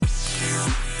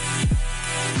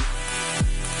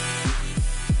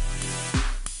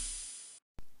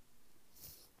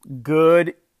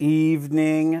Good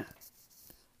evening.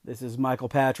 This is Michael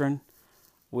Patron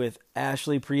with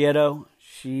Ashley Prieto.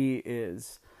 She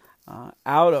is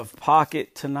out of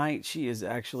pocket tonight. She is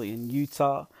actually in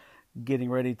Utah getting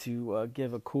ready to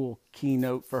give a cool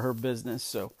keynote for her business.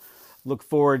 So look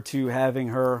forward to having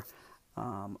her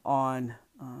on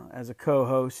as a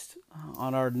co-host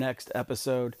on our next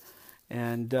episode.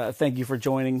 And thank you for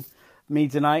joining me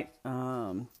tonight.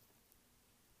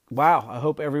 Wow, I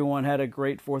hope everyone had a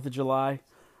great 4th of July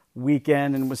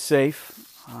weekend and was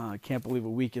safe. I can't believe a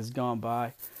week has gone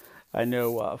by. I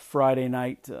know Friday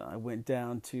night I went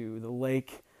down to the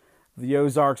lake, the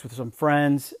Ozarks, with some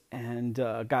friends and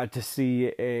got to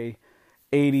see a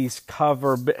 80s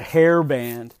cover hair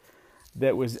band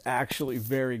that was actually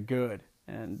very good.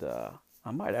 And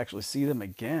I might actually see them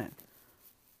again.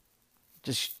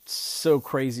 Just so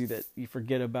crazy that you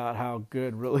forget about how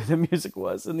good really the music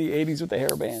was in the 80s with the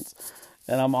hair bands.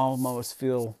 And I'm almost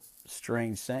feel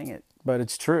strange saying it, but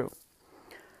it's true.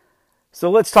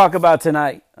 So let's talk about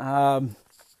tonight. I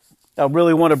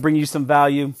really want to bring you some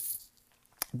value,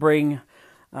 bring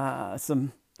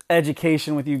some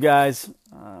education with you guys.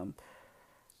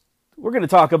 We're going to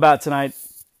talk about tonight,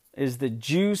 is the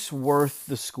juice worth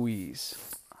the squeeze?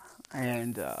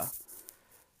 And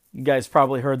you guys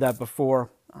probably heard that before,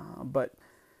 but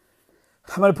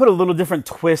I'm going to put a little different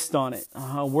twist on it.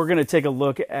 We're going to take a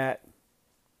look at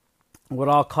what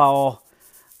I'll call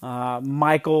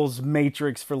Michael's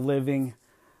matrix for living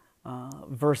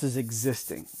versus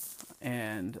existing,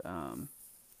 and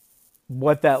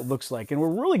what that looks like. And we're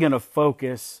really going to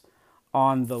focus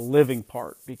on the living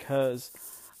part, because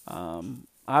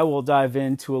I will dive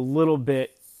into a little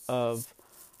bit of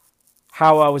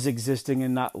how I was existing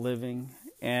and not living,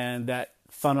 and that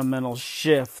fundamental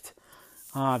shift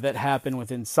that happened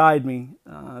within inside me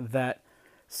that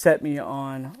set me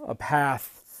on a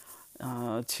path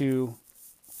to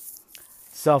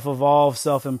self-evolve,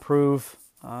 self-improve.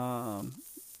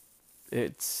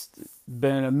 It's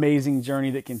been an amazing journey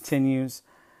that continues,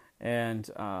 and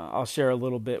I'll share a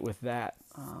little bit with that.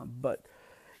 But,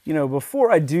 you know,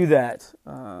 before I do that,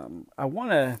 I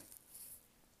want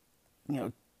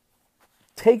to,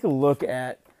 take a look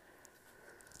at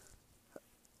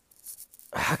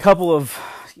a couple of,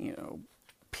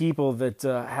 people that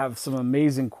have some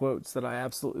amazing quotes that I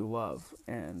absolutely love.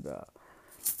 And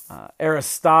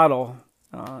Aristotle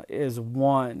is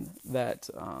one that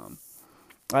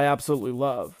I absolutely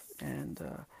love.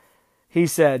 And he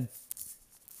said,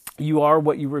 "You are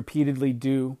what you repeatedly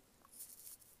do.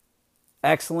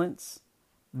 Excellence,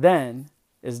 then,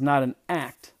 is not an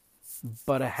act,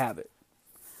 but a habit."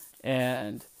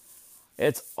 And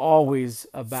it's always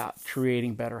about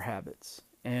creating better habits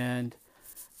and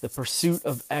the pursuit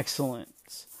of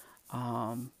excellence.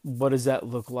 What does that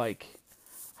look like?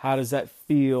 How does that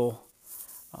feel?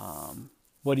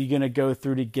 What are you going to go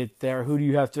through to get there? Who do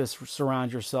you have to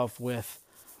surround yourself with?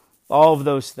 All of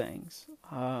those things.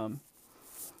 And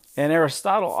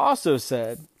Aristotle also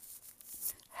said,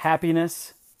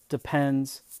 happiness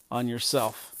depends on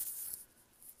yourself.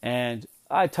 And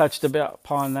I touched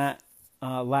upon that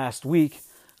last week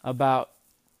about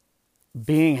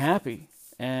being happy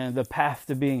and the path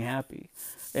to being happy,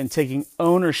 and taking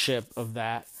ownership of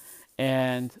that,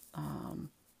 and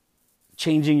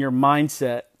changing your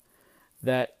mindset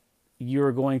that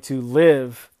you're going to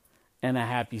live in a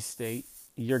happy state.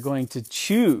 You're going to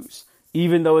choose,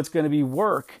 even though it's going to be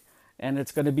work, and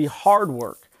it's going to be hard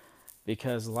work,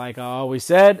 because like I always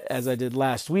said, as I did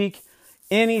last week,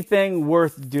 anything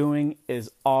worth doing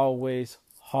is always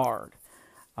hard.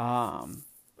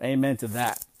 Amen to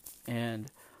that. And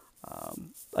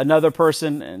another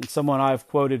person, and someone I've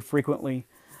quoted frequently,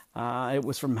 it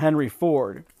was from Henry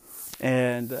Ford.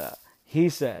 And he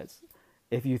says,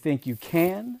 if you think you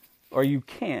can or you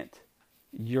can't,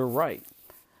 you're right.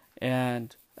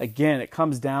 And again, it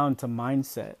comes down to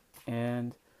mindset.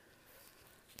 And,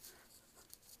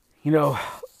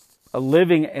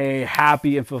 living a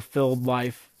happy and fulfilled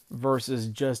life versus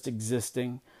just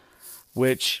existing,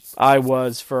 which I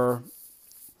was for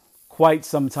quite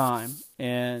some time.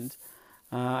 And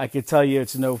I could tell you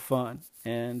it's no fun.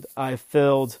 And I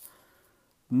filled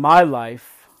my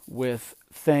life with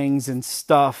things and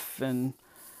stuff and,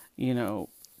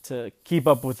 to keep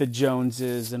up with the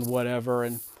Joneses and whatever.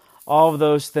 And all of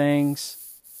those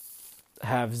things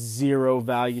have zero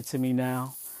value to me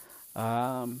now.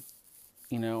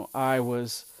 I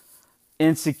was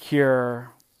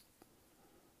insecure,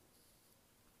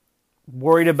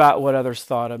 worried about what others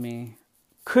thought of me,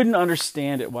 couldn't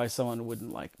understand it why someone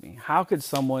wouldn't like me. How could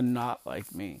someone not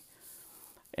like me?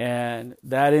 And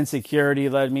that insecurity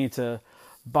led me to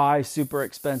buy super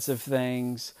expensive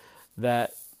things,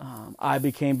 that I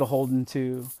became beholden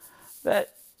to,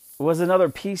 that was another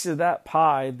piece of that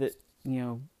pie that,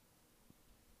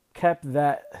 kept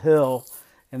that hill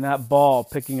and that ball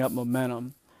picking up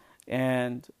momentum.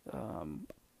 And,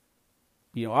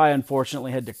 I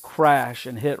unfortunately had to crash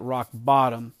and hit rock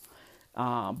bottom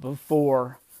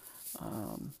before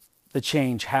the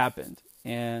change happened.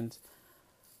 And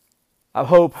I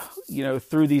hope,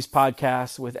 through these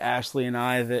podcasts with Ashley and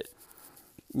I that,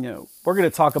 we're going to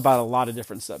talk about a lot of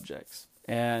different subjects.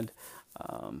 And,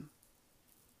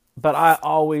 but I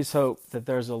always hope that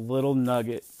there's a little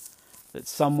nugget that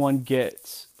someone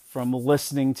gets from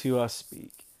listening to us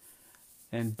speak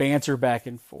and banter back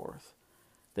and forth,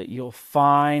 that you'll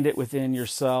find it within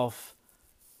yourself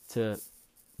to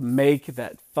make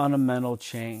that fundamental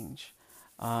change.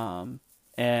 And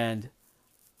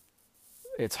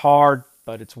it's hard,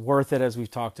 but it's worth it, as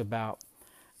we've talked about.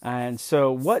 And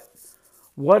so what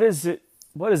does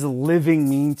living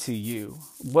mean to you?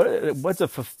 What's a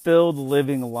fulfilled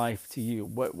living life to you?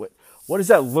 What does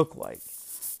that look like?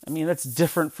 I mean, that's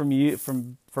different from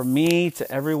me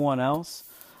to everyone else.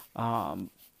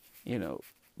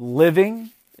 Living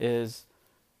is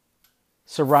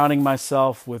surrounding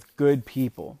myself with good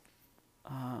people.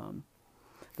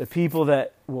 The people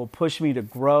that will push me to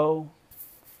grow,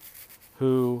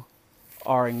 who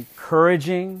are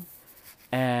encouraging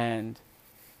and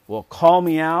will call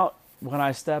me out when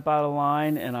I step out of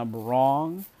line and I'm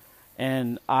wrong.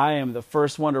 And I am the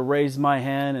first one to raise my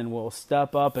hand and will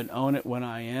step up and own it when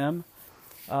I am.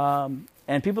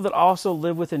 And people that also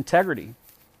live with integrity.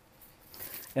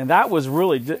 And that was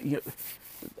really,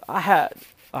 I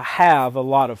have a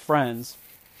lot of friends.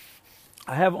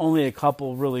 I have only a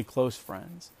couple really close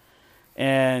friends.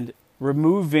 And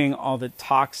removing all the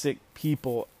toxic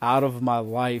people out of my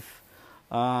life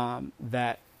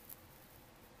that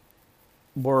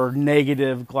were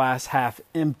negative, glass half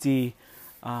empty,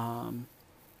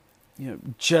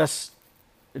 just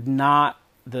not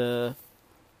the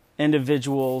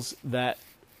individuals that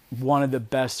wanted the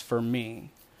best for me.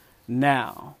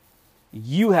 Now,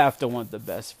 you have to want the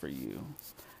best for you.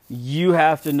 You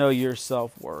have to know your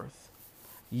self-worth.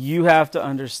 You have to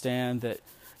understand that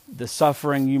the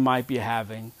suffering you might be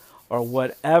having, or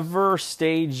whatever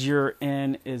stage you're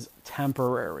in, is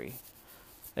temporary.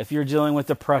 If you're dealing with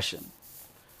depression,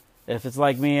 if it's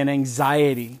like me, and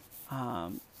anxiety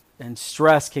and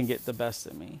stress can get the best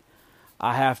of me,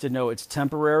 I have to know it's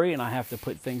temporary, and I have to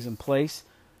put things in place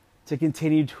to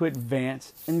continue to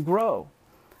advance and grow.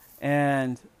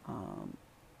 And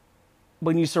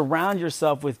when you surround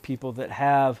yourself with people that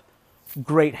have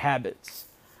great habits,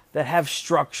 that have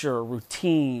structure,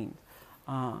 routine,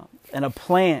 and a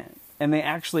plan, and they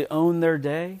actually own their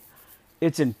day,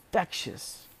 it's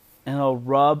infectious, and it'll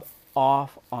rub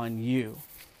off on you.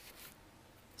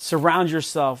 Surround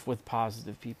yourself with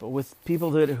positive people, with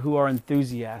people who are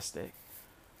enthusiastic.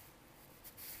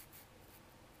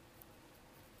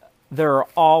 There are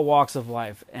all walks of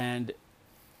life, and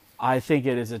I think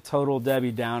it is a total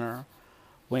Debbie Downer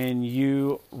when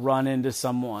you run into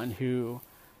someone who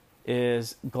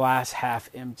is glass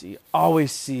half empty,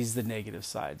 always sees the negative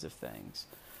sides of things.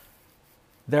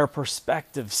 Their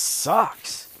perspective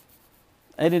sucks.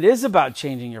 And it is about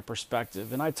changing your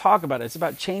perspective. And I talk about it. It's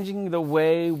about changing the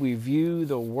way we view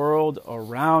the world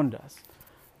around us.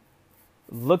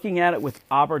 Looking at it with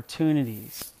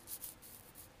opportunities.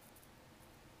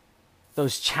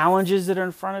 Those challenges that are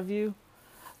in front of you,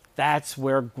 that's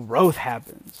where growth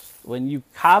happens. When you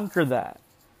conquer that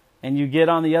and you get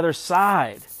on the other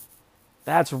side,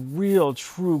 that's real,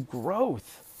 true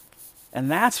growth. And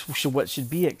that's what should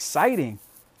be exciting,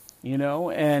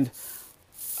 And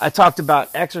I talked about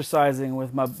exercising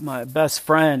with my best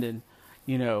friend, and,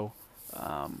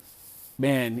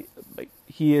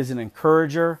 he is an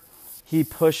encourager. He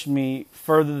pushed me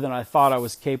further than I thought I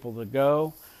was capable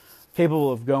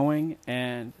of going.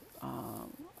 And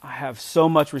I have so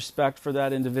much respect for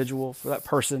that individual, for that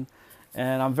person.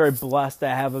 And I'm very blessed to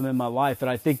have him in my life. And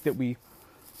I think that we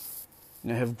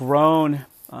have grown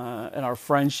in our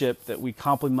friendship, that we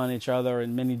complement each other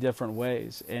in many different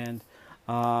ways. And,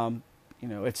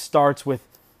 it starts with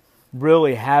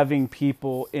really having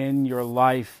people in your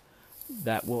life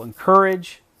that will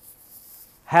encourage,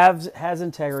 has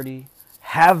integrity,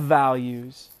 have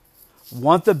values,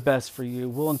 want the best for you,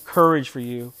 will encourage for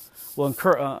you, will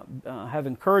have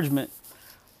encouragement,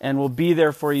 and will be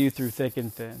there for you through thick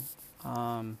and thin.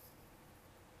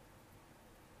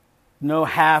 No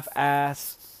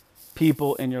half-ass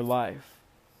people in your life.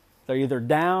 They're either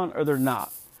down or they're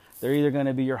not. They're either going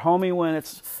to be your homie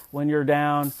when you're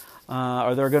down,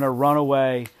 or they're going to run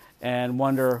away and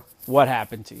wonder what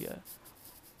happened to you.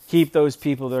 keep those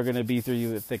people that are going to be through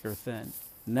you thick or thin.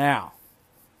 Now,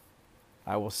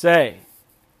 I will say,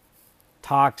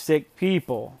 toxic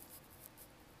people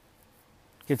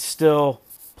could still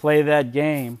play that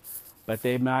game, but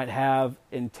they might have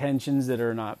intentions that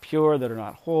are not pure, that are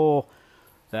not whole,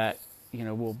 that,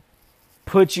 will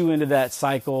put you into that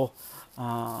cycle.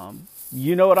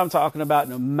 You know what I'm talking about.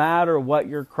 No matter what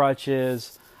your crutch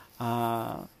is,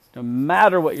 no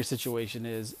matter what your situation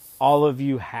is, all of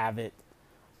you have it.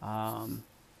 And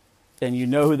you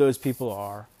know who those people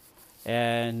are.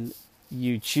 And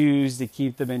you choose to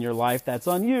keep them in your life. That's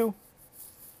on you.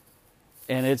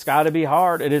 And it's got to be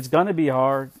hard. And it's going to be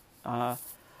hard.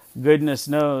 Goodness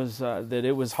knows that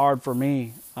it was hard for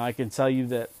me. I can tell you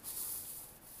that,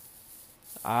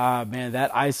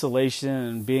 that isolation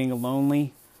and being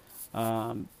lonely,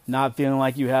 not feeling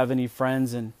like you have any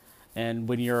friends, and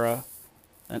when you're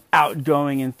an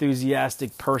outgoing,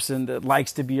 enthusiastic person that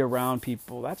likes to be around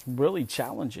people, that's really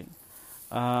challenging.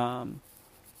 And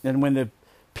when the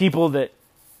people that,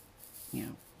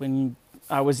 when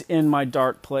I was in my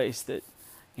dark place, that,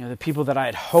 the people that I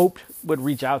had hoped would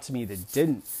reach out to me that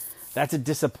didn't, that's a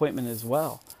disappointment as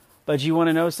well. But you want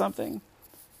to know something?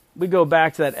 We go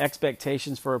back to that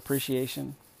expectations for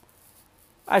appreciation.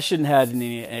 I shouldn't have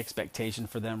any expectation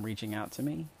for them reaching out to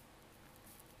me.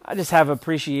 I just have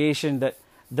appreciation that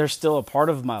they're still a part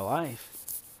of my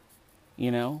life.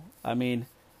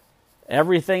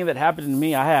 Everything that happened to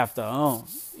me, I have to own.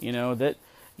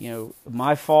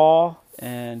 My fall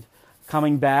and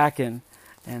coming back and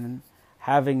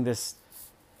having this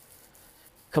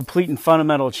complete and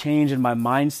fundamental change in my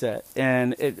mindset.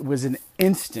 And it was an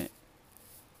instant.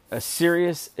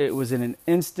 It was in an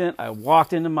instant. I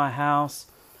walked into my house,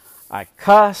 I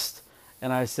cussed,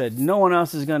 and I said, no one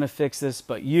else is going to fix this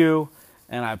but you.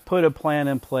 And I put a plan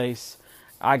in place.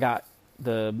 I got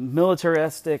the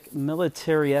militaristic,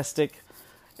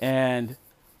 and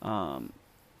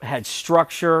had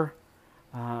structure,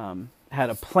 had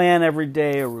a plan every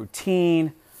day, a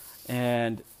routine,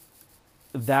 and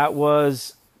that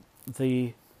was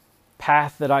the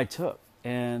path that I took.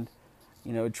 And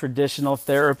traditional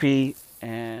therapy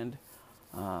and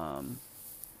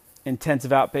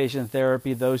intensive outpatient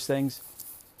therapy, those things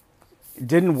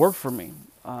didn't work for me.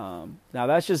 Now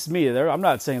that's just me. I'm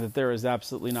not saying that there is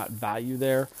absolutely not value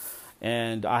there,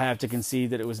 and I have to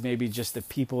concede that it was maybe just the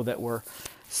people that were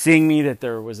seeing me, that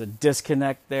there was a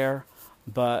disconnect there.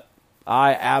 But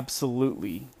I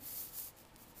absolutely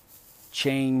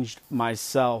changed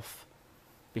myself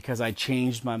because I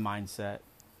changed my mindset.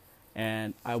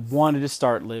 And I wanted to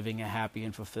start living a happy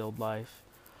and fulfilled life.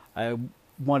 I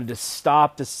wanted to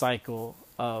stop the cycle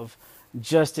of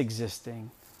just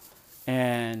existing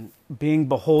and being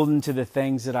beholden to the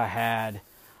things that I had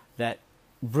that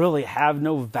really have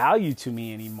no value to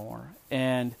me anymore.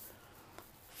 And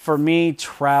for me,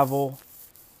 travel,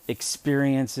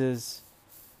 experiences,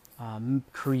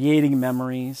 creating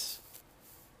memories,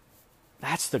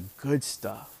 that's the good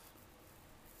stuff.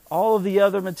 All of the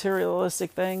other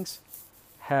materialistic things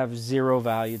have zero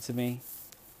value to me.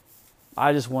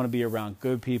 I just want to be around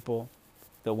good people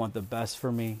that want the best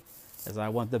for me as I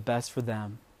want the best for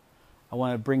them. I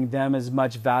want to bring them as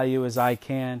much value as I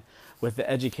can with the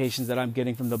educations that I'm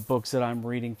getting from the books that I'm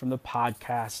reading, from the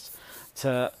podcasts,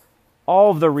 to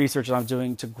all of the research that I'm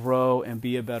doing to grow and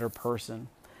be a better person.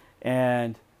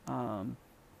 And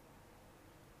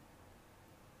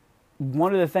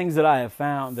one of the things that I have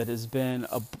found that has been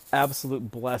an absolute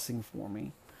blessing for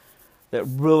me, that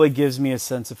really gives me a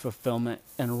sense of fulfillment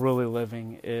and really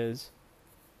living, is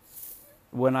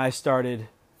when I started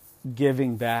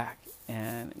giving back.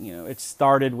 And, it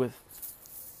started with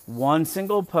one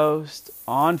single post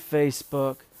on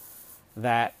Facebook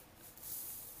that,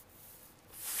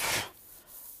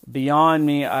 beyond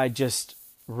me, I just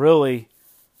really,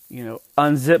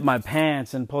 unzipped my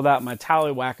pants and pulled out my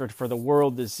tallywhacker for the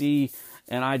world to see.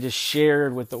 And I just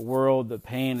shared with the world the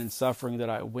pain and suffering that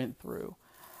I went through.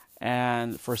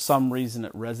 And for some reason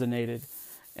it resonated,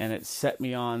 and it set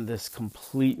me on this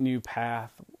complete new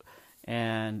path.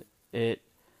 And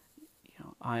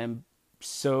I am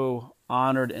so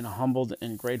honored and humbled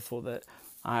and grateful that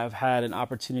I've had an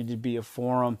opportunity to be a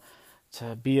forum,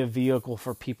 to be a vehicle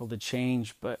for people to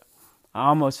change. But I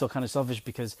almost feel kind of selfish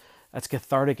because that's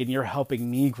cathartic, and you're helping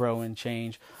me grow and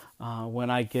change when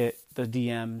I get the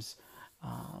DMs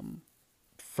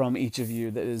from each of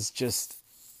you. That is just,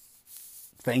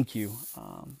 thank you.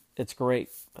 It's great.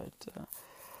 But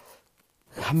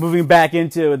moving back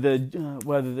into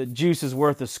whether the juice is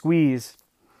worth a squeeze.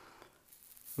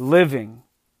 Living.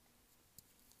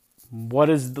 What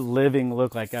does the living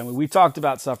look like? I mean, we talked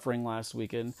about suffering last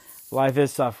week, and life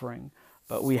is suffering.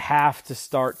 but we have to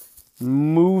start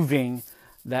moving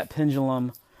that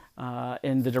pendulum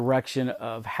in the direction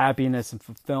of happiness and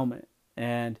fulfillment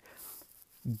and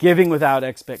giving without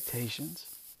expectations.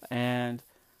 And,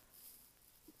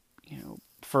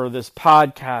 for this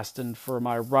podcast and for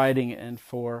my writing and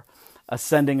for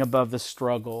ascending above the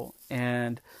struggle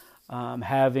and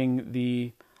having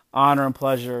the honor and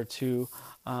pleasure to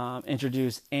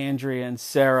introduce Andrea and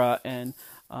Sarah and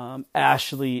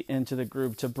Ashley into the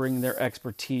group to bring their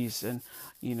expertise and,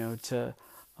 to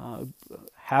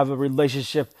have a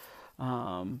relationship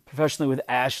professionally with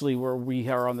Ashley where we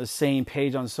are on the same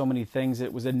page on so many things.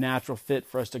 It was a natural fit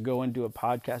for us to go and do a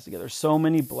podcast together. So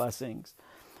many blessings.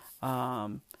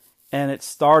 And it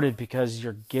started because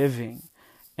you're giving.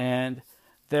 And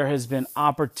there has been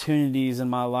opportunities in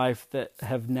my life that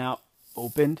have now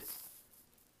opened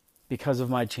because of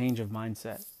my change of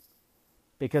mindset.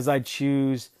 Because I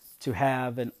choose to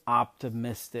have an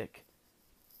optimistic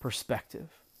perspective.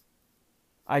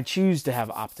 I choose to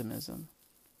have optimism.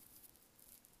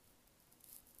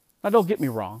 Now, don't get me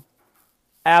wrong.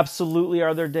 Absolutely,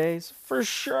 are there days? For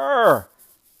sure.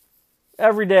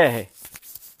 Every day,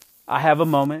 I have a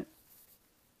moment,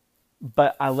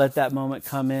 but I let that moment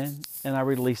come in, and I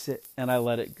release it, and I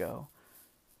let it go.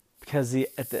 Because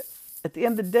at the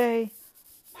end of the day,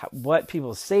 what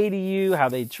people say to you, how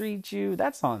they treat you,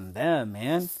 that's on them,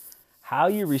 man. How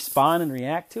you respond and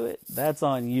react to it, that's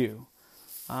on you.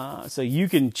 So you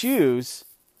can choose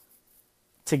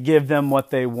to give them what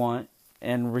they want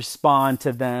and respond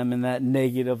to them in that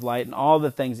negative light and all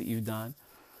the things that you've done.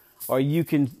 Or you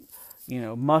can,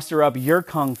 muster up your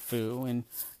kung fu and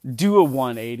do a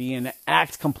 180 and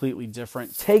act completely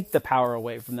different. Take the power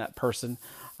away from that person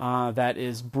that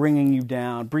is bringing you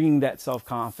down, bringing that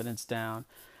self-confidence down,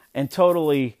 and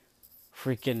totally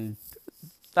freaking,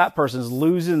 that person's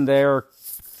losing their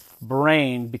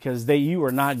brain because you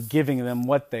are not giving them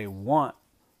what they want.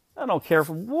 I don't care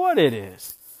for what it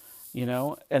is.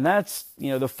 And that's,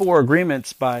 the 4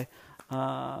 Agreements by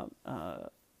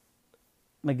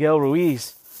Miguel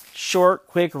Ruiz. Short,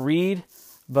 quick read,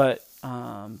 but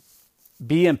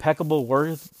be impeccable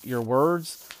with your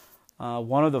words.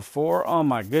 One of the 4. Oh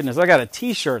my goodness. I got a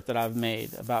t-shirt that I've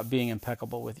made about being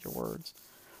impeccable with your words.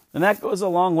 And that goes a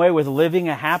long way with living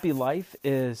a happy life,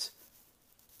 is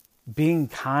being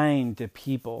kind to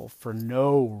people for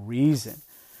no reason.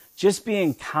 Just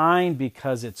being kind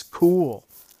because it's cool.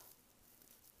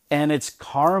 And it's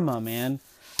karma, man.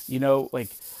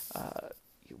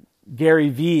 Gary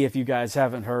Vee, if you guys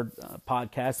haven't heard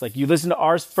podcasts, you listen to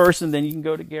ours first and then you can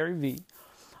go to Gary Vee.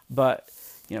 But,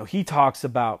 he talks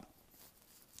about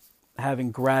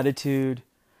having gratitude,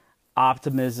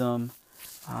 optimism,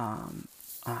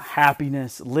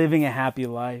 happiness, living a happy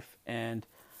life. And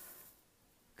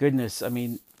goodness,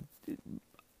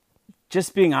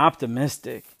 just being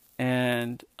optimistic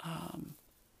and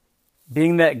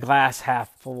being that glass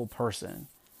half full person,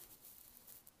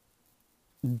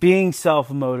 being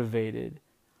self-motivated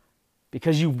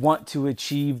because you want to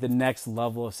achieve the next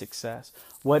level of success,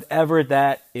 whatever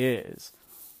that is.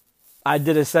 I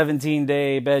did a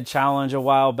 17-day bed challenge a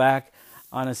while back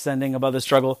on ascending above the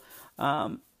struggle,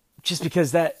 just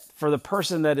because that, for the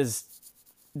person that is,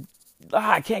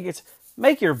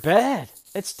 make your bed.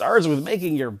 It starts with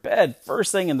making your bed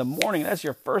first thing in the morning. That's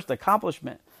your first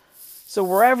accomplishment. So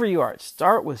wherever you are,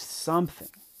 start with something.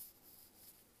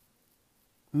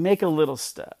 Make a little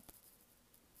step.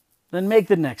 Then make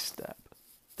the next step.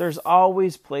 There's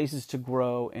always places to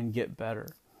grow and get better.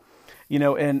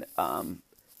 One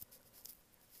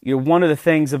of the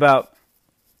things about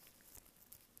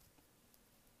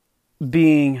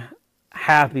being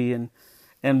happy and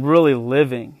really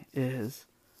living is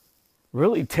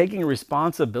really taking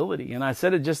responsibility. And I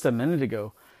said it just a minute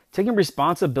ago. Taking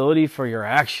responsibility for your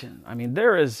action.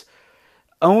 There is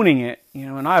owning it,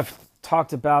 and I've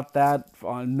talked about that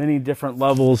on many different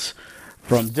levels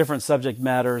from different subject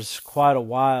matters quite a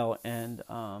while. And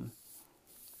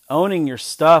owning your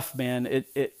stuff, man,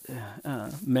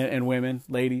 men and women,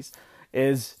 ladies,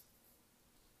 is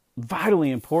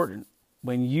vitally important.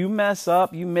 When you mess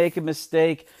up, you make a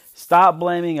mistake, stop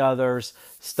blaming others,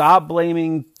 stop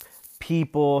blaming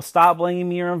people, stop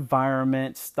blaming your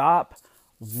environment, stop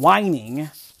whining,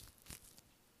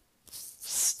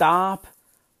 stop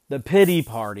the pity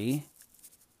party,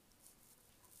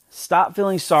 stop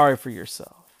feeling sorry for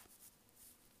yourself.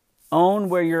 Own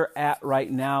where you're at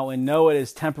right now and know it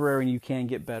is temporary and you can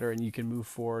get better and you can move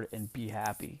forward and be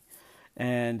happy.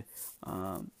 And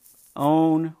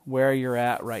own where you're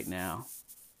at right now.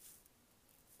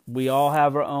 We all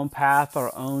have our own path,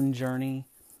 our own journey.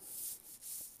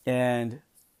 And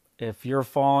if you're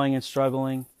falling and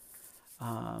struggling,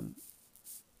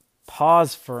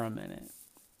 pause for a minute.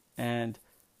 And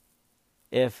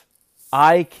if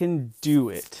I can do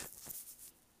it,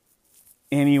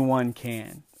 anyone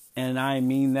can. And I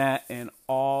mean that in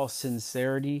all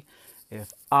sincerity.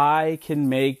 If I can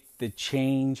make the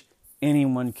change,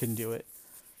 anyone can do it.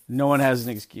 No one has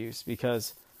an excuse,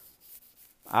 because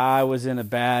I was in a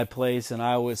bad place and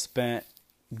I was spent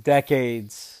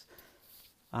decades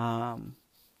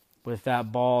with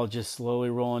that ball just slowly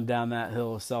rolling down that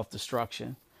hill of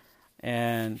self-destruction.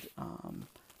 And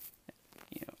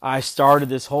I started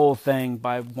this whole thing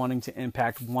by wanting to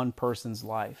impact one person's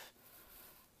life.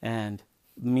 And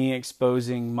me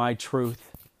exposing my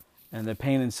truth and the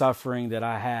pain and suffering that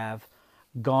I have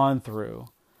gone through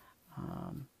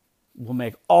will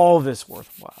make all this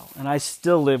worthwhile. And I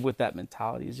still live with that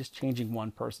mentality. It's just changing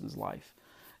one person's life.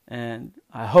 And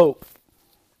I hope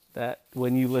that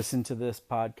when you listen to this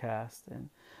podcast and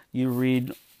you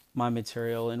read my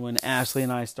material, and when Ashley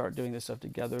and I start doing this stuff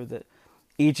together, that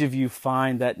each of you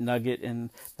find that nugget in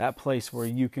that place where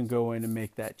you can go in and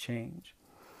make that change.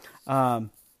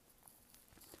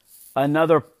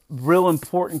 Another real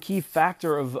important key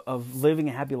factor of living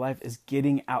a happy life is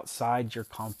getting outside your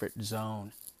comfort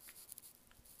zone.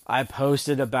 I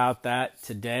posted about that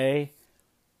today.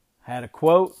 Had a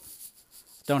quote.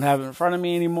 Don't have it in front of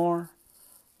me anymore.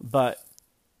 But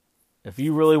if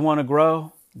you really want to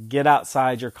grow, get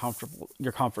outside your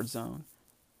comfort zone.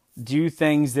 Do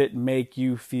things that make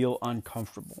you feel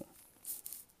uncomfortable.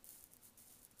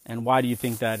 And why do you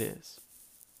think that is?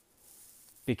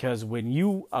 Because when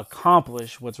you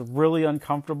accomplish what's really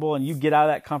uncomfortable and you get out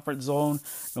of that comfort zone,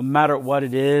 no matter what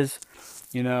it is,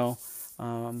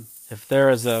 if there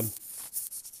is a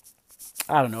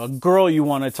girl you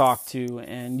want to talk to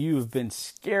and you've been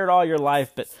scared all your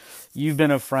life, but you've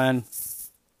been a friend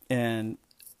and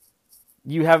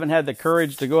you haven't had the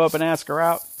courage to go up and ask her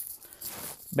out,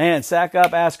 man, sack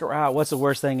up, ask her out. What's the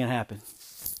worst thing that can happen?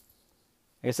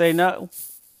 They say no.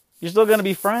 You're still going to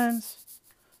be friends,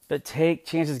 but take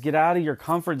chances. Get out of your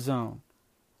comfort zone.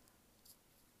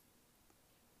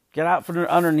 Get out from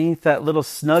underneath that little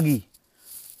snuggie.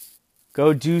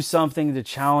 Go do something that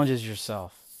challenges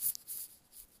yourself.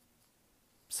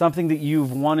 Something that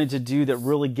you've wanted to do that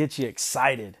really gets you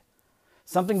excited.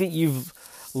 Something that you've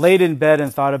laid in bed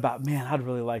and thought about, man, I'd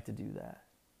really like to do that.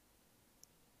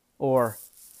 Or,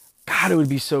 God, it would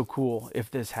be so cool if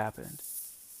this happened.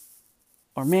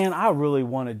 Or, man, I really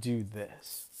want to do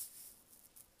this.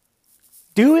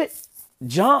 Do it.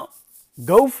 Jump.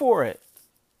 Go for it.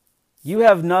 You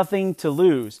have nothing to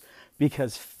lose,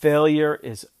 because failure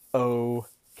is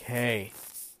okay.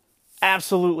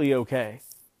 Absolutely okay.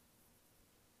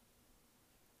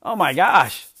 Oh my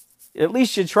gosh. At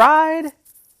least you tried.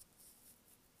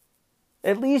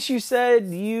 At least you said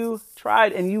you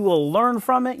tried, and you will learn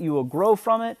from it. You will grow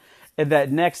from it. And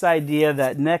that next idea,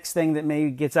 that next thing that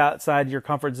maybe gets outside your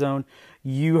comfort zone,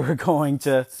 you are going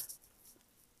to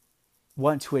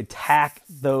want to attack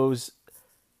those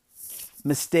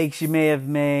mistakes you may have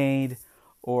made,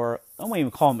 or I won't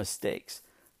even call them mistakes.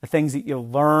 The things that you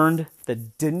learned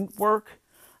that didn't work.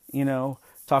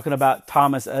 Talking about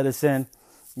Thomas Edison,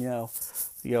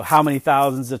 how many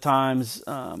thousands of times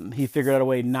he figured out a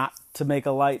way not to make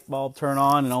a light bulb turn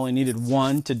on and only needed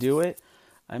one to do it.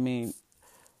 I mean,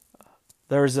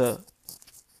 there's a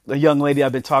young lady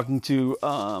I've been talking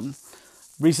to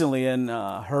recently in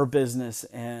her business,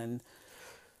 and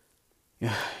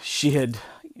she had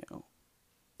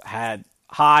had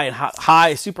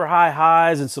super high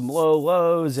highs and some low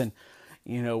lows, and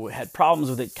had problems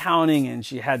with accounting, and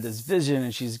she had this vision,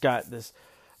 and she's got this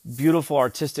beautiful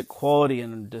artistic quality,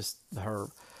 and just her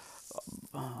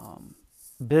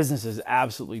business is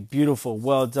absolutely beautiful,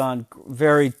 well done,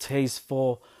 very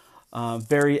tasteful,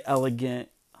 very elegant.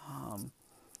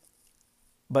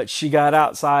 But she got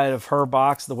outside of her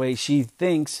box the way she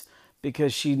thinks,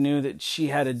 because she knew that she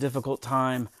had a difficult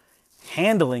time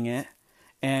handling it,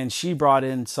 and she brought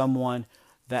in someone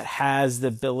that has the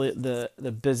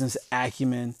business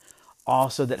acumen,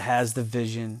 also that has the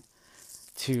vision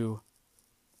to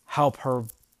help her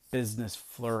business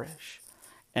flourish.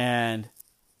 And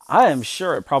I am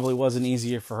sure it probably wasn't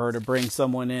easier for her to bring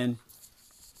someone in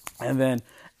and then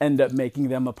end up making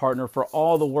them a partner for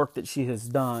all the work that she has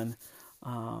done.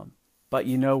 But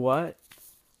you know what?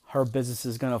 Her business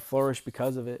is going to flourish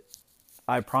because of it.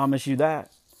 I promise you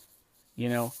that.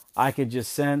 I could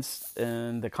just sense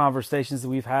in the conversations that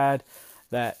we've had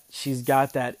that she's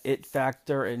got that it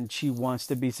factor, and she wants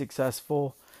to be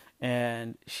successful,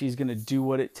 and she's going to do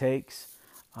what it takes.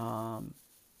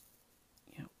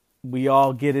 We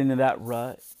all get into that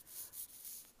rut.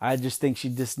 I just think she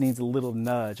just needs a little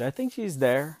nudge. I think she's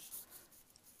there.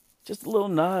 Just a little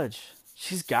nudge.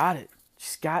 She's got it.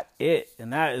 She's got it.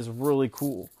 And that is really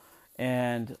cool.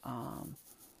 And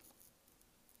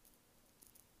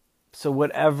so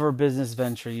whatever business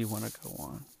venture you want to go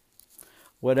on,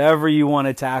 whatever you want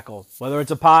to tackle, whether it's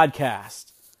a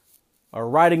podcast or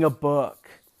writing a book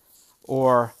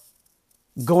or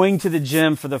going to the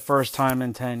gym for the first time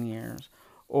in 10 years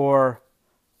or,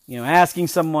 asking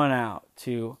someone out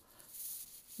to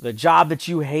the job that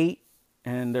you hate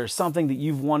and there's something that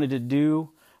you've wanted to do,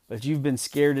 but you've been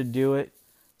scared to do it,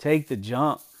 take the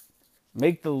jump.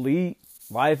 Make the leap.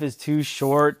 Life is too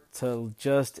short to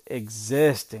just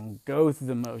exist and go through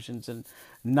the motions and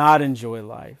not enjoy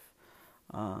life.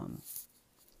 And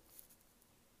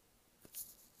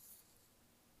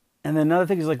then another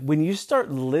thing is, like, when you start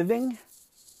living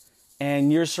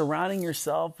and you're surrounding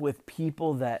yourself with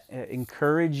people that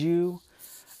encourage you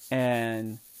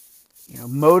and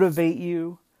motivate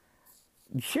you,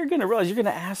 you're going to realize you're going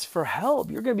to ask for help.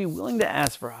 You're going to be willing to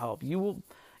ask for help. You will,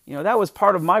 that was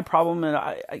part of my problem, and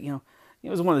it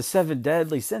was one of the 7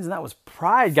 deadly sins, and that was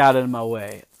pride got in my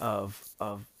way of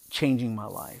changing my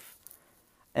life.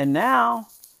 And now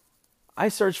I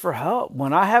search for help.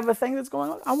 When I have a thing that's going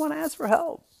on, I want to ask for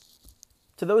help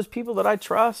to those people that I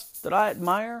trust, that I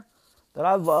admire, that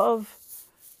I love,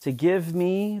 to give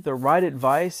me the right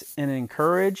advice and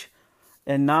encourage,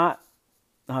 and not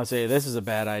say, this is a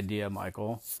bad idea,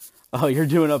 Michael. Oh, you're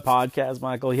doing a podcast,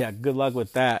 Michael? Yeah, good luck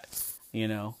with that,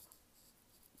 Now,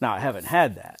 I haven't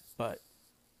had that, but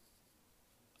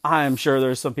I'm sure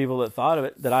there's some people that thought of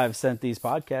it that I've sent these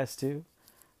podcasts to.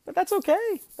 But that's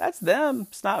okay. That's them.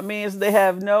 It's not me. They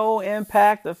have no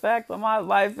effect on my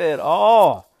life at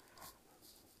all.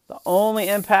 The only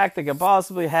impact they can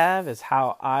possibly have is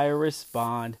how I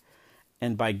respond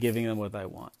and by giving them what I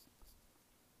want.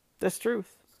 That's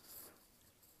truth.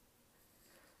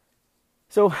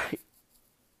 So,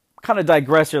 kind of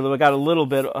digress here a little. I got a little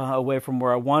bit away from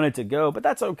where I wanted to go, but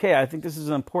that's okay. I think this is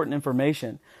important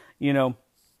information. We're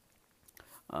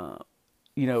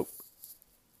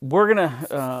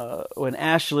gonna when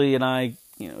Ashley and I,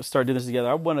 start doing this together,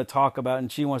 I want to talk about,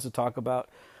 and she wants to talk about,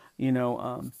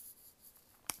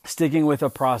 sticking with a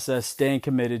process, staying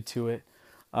committed to it,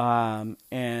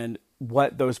 and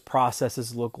what those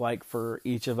processes look like for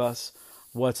each of us,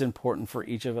 what's important for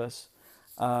each of us.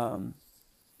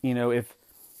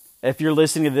 If you're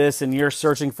listening to this and you're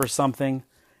searching for something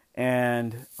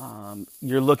and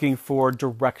you're looking for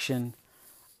direction,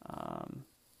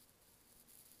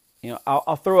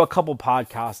 I'll throw a couple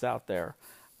podcasts out there.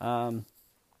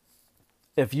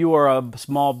 If you are a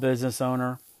small business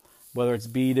owner, whether it's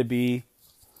B2B,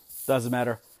 doesn't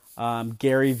matter.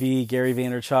 Gary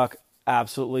Vaynerchuk,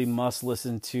 absolutely must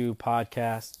listen to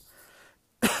podcast.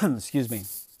 Excuse me.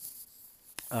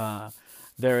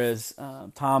 There is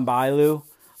Tom Bilyeu,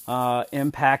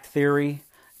 Impact Theory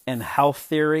and Health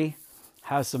Theory,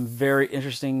 has some very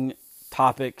interesting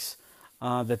topics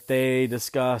that they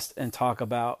discussed and talk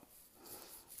about.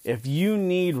 If you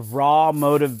need raw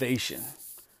motivation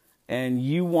and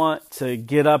you want to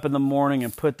get up in the morning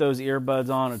and put those earbuds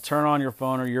on or turn on your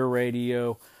phone or your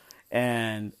radio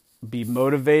and be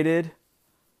motivated,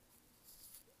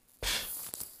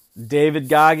 David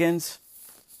Goggins.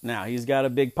 Now, he's got a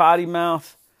big potty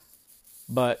mouth,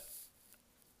 but,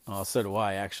 so do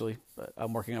I actually, but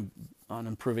I'm working on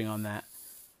improving on that.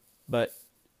 But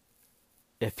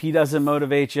if he doesn't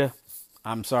motivate you,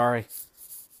 I'm sorry,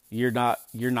 you're not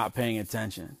paying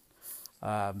attention.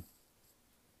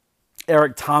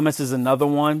 Eric Thomas is another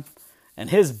one, and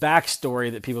his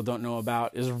backstory that people don't know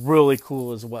about is really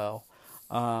cool as well.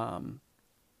 So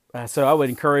I would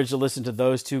encourage to listen to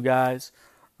those two guys.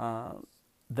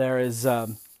 There is,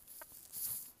 oh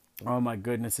my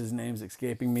goodness, his name's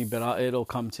escaping me, but it'll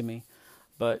come to me.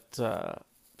 But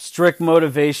strict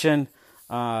motivation,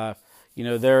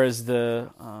 there is the,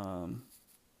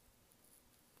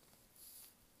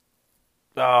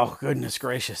 oh goodness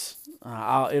gracious,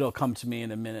 it'll come to me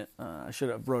in a minute. I should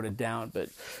have wrote it down, but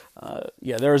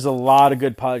there's a lot of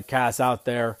good podcasts out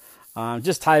there.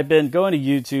 Just go into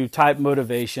YouTube, type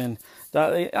motivation.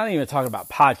 I don't even talk about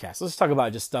podcasts. Let's talk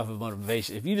about just stuff of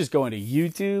motivation. If you just go into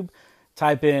YouTube,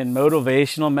 type in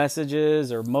motivational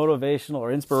messages or motivational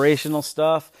or inspirational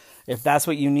stuff, if that's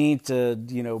what you need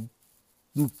to,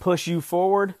 push you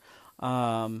forward,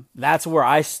 that's where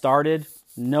I started.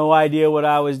 No idea what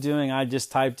I was doing. I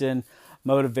just typed in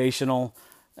motivational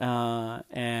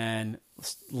and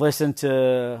listened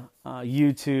to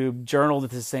YouTube, journaled at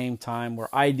the same time,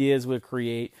 where ideas would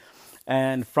create.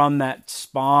 And from that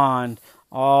spawned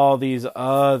all these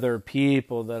other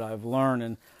people that I've learned.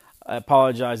 And I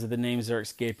apologize that the names are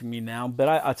escaping me now, but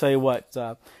I'll tell you what,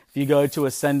 if you go to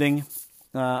Ascending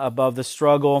Above the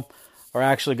Struggle, or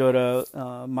actually go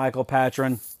to Michael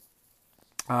Patron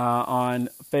on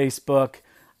Facebook,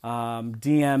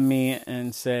 DM me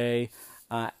and say,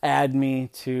 add me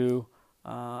to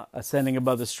Ascending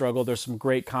Above the Struggle. There's some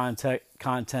great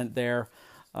content there,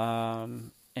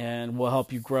 and will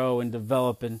help you grow and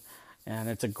develop, and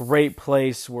it's a great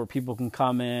place where people can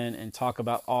come in and talk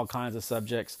about all kinds of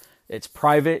subjects. It's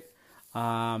private,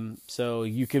 so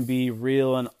you can be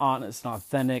real and honest and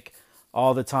authentic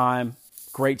all the time.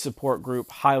 Great support group.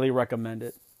 Highly recommend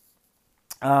it.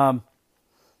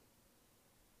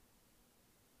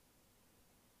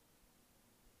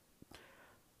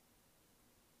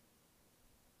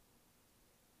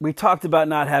 We talked about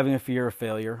not having a fear of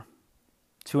failure,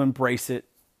 to embrace it.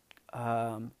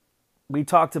 We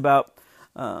talked about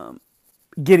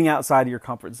getting outside of your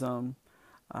comfort zone,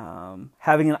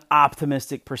 having an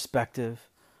optimistic perspective,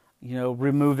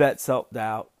 remove that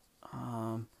self-doubt,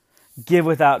 give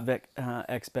without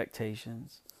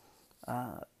expectations.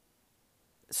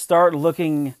 Start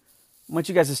looking, I want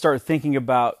you guys to start thinking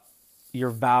about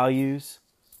your values,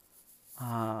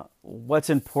 what's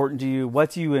important to you,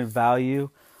 what do you value.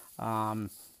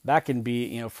 That can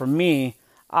be, for me,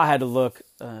 I had to look,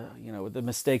 the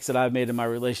mistakes that I've made in my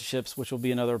relationships, which will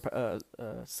be another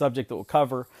subject that we'll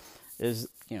cover, is,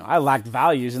 I lacked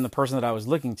values in the person that I was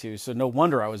looking to, so no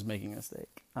wonder I was making a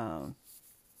mistake.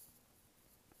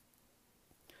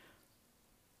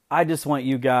 I just want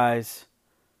you guys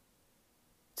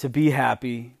to be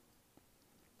happy.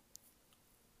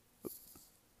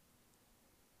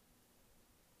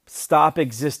 Stop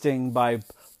existing by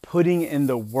putting in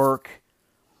the work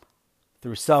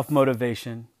through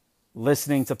self-motivation,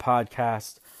 listening to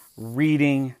podcasts,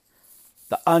 reading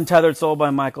The Untethered Soul by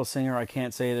Michael Singer. I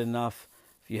can't say it enough.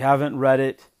 If you haven't read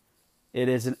it, it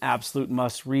is an absolute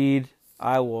must-read.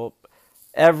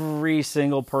 Every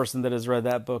single person that has read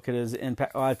that book, it has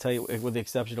impact. I tell you, with the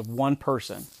exception of one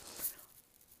person,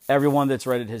 everyone that's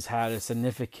read it has had a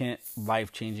significant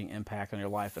life-changing impact on your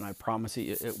life, and I promise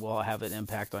you it will have an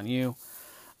impact on you.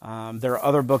 There are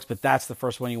other books, but that's the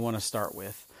first one you want to start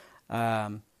with.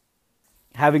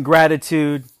 Having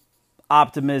gratitude,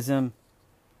 optimism,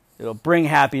 it'll bring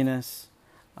happiness.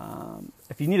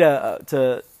 If you need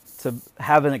to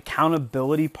have an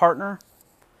accountability partner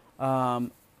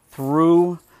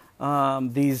through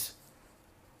these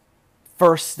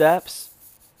first steps,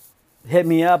 hit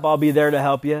me up. I'll be there to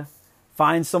help you.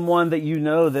 Find someone that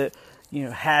that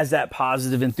has that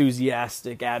positive,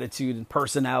 enthusiastic attitude and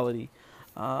personality.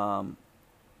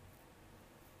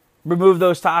 Remove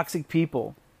those toxic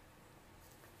people.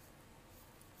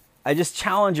 I just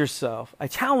challenge yourself. I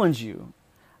challenge you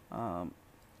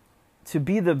to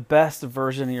be the best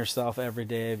version of yourself every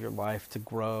day of your life, to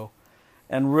grow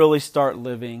and really start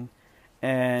living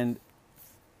and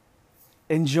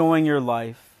enjoying your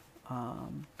life.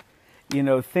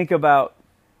 Think about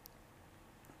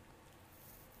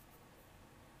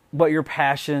what your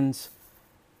passions,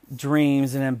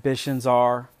 dreams, and ambitions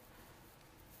are.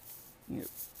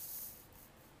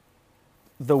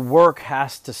 The work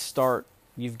has to start.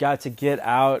 You've got to get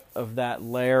out of that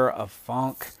layer of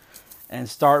funk and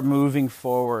start moving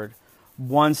forward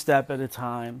one step at a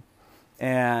time.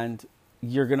 And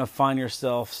you're going to find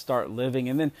yourself start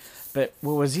living. But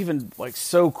what was even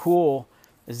so cool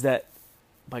is that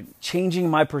changing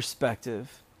my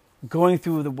perspective, going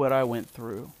through what I went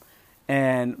through,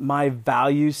 and my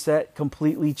value set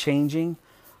completely changing,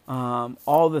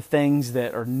 all the things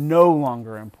that are no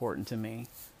longer important to me,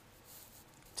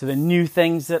 to the new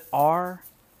things that are,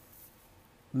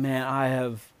 man, I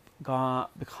have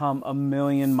become a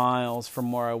million miles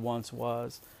from where I once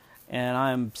was. And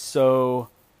I'm so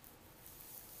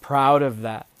proud of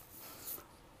that.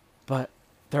 But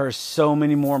there are so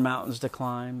many more mountains to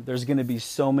climb. There's going to be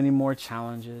so many more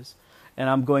challenges. And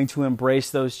I'm going to embrace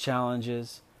those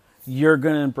challenges. You're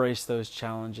going to embrace those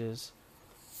challenges.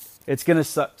 It's going to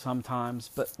suck sometimes,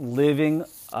 but living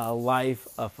a life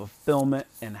of fulfillment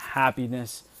and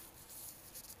happiness,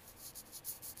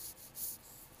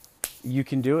 you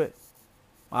can do it.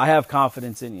 I have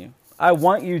confidence in you. I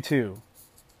want you to.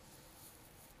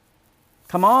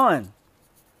 Come on.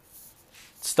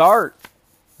 Start.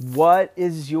 What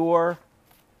is your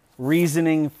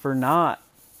reasoning for not?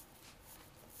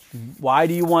 Why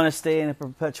do you want to stay in a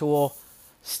perpetual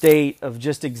state of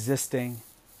just existing?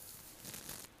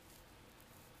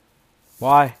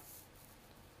 Why?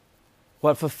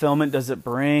 What fulfillment does it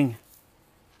bring?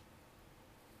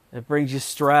 It brings you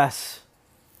stress,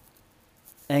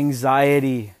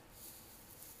 anxiety,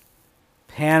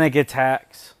 panic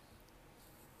attacks.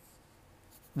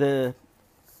 the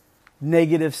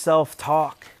negative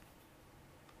self-talk,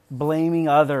 blaming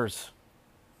others.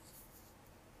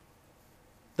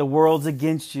 The world's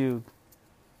against you.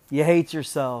 You hate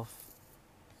yourself.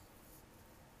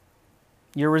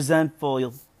 You're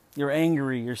resentful. You're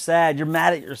angry. You're sad. You're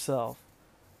mad at yourself.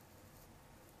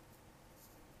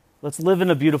 Let's live in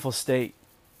a beautiful state.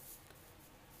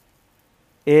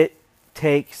 It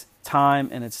takes time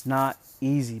and it's not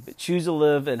easy, but choose to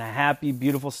live in a happy,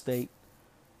 beautiful state.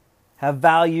 Have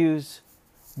values,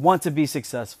 want to be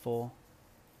successful,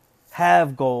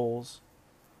 have goals,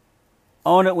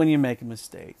 own it when you make a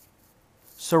mistake.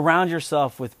 Surround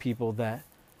yourself with people that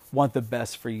want the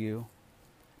best for you,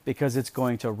 because it's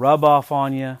going to rub off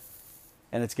on you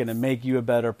and it's going to make you a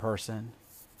better person.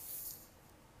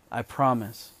 I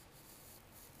promise.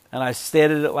 And I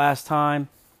stated it last time.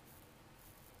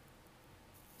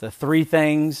 The 3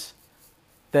 things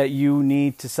that you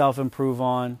need to self-improve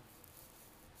on.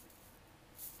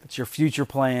 It's your future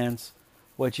plans,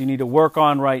 what you need to work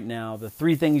on right now, the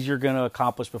 3 things you're going to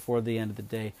accomplish before the end of the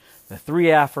day, the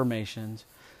 3 affirmations.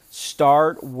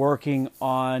 Start working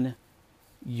on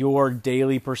your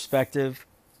daily perspective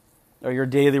or your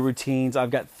daily routines.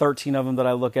 I've got 13 of them that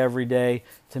I look every day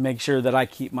to make sure that I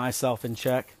keep myself in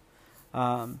check.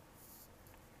 So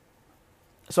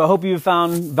I hope you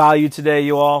found value today,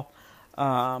 you all.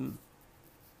 I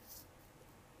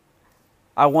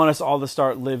want us all to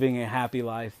start living a happy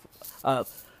life.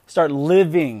 Start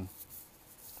living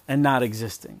and not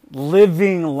existing.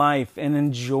 Living life and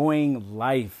enjoying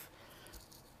life.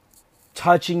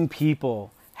 Touching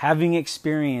people. Having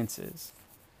experiences.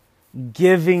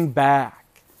 Giving back.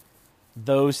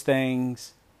 Those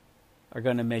things are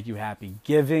going to make you happy.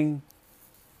 Giving.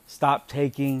 Stop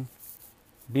taking.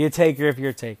 Be a taker if you're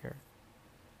a taker.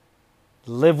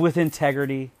 Live with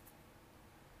integrity.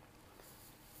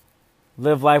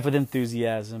 Live life with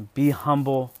enthusiasm. Be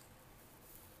humble.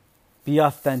 Be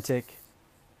authentic.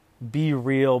 Be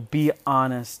real. Be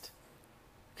honest.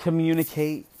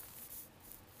 Communicate.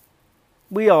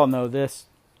 We all know this.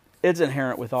 It's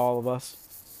inherent with all of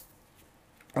us.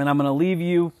 And I'm going to leave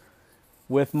you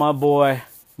with my boy,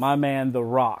 my man, The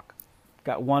Rock.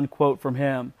 Got one quote from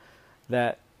him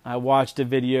that I watched a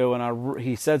video and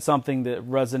he said something that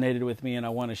resonated with me and I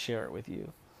want to share it with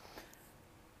you.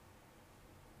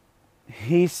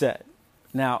 He said,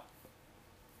 now,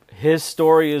 his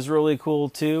story is really cool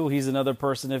too. He's another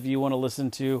person if you want to listen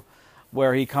to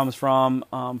where he comes from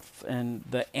and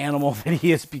the animal that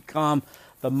he has become,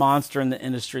 the monster in the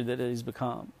industry that he's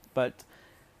become. But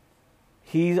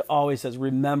he always says,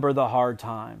 remember the hard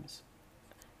times.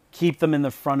 Keep them in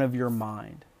the front of your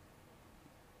mind.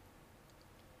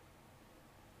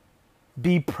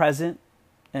 Be present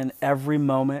in every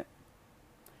moment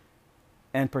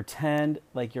and pretend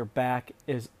like your back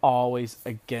is always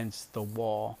against the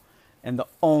wall and the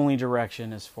only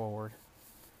direction is forward.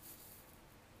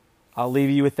 I'll leave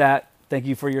you with that. Thank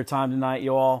you for your time tonight,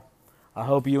 you all. I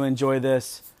hope you enjoy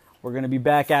this. We're going to be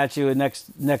back at you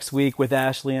next week with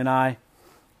Ashley and I.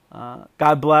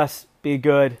 God bless. Be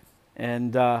good.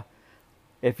 And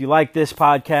if you like this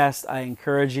podcast, I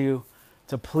encourage you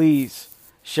to please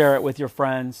share it with your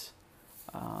friends.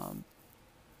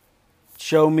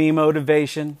 Show Me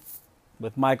Motivation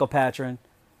with Michael Patron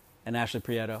and Ashley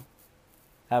Prieto.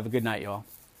 Have a good night, y'all.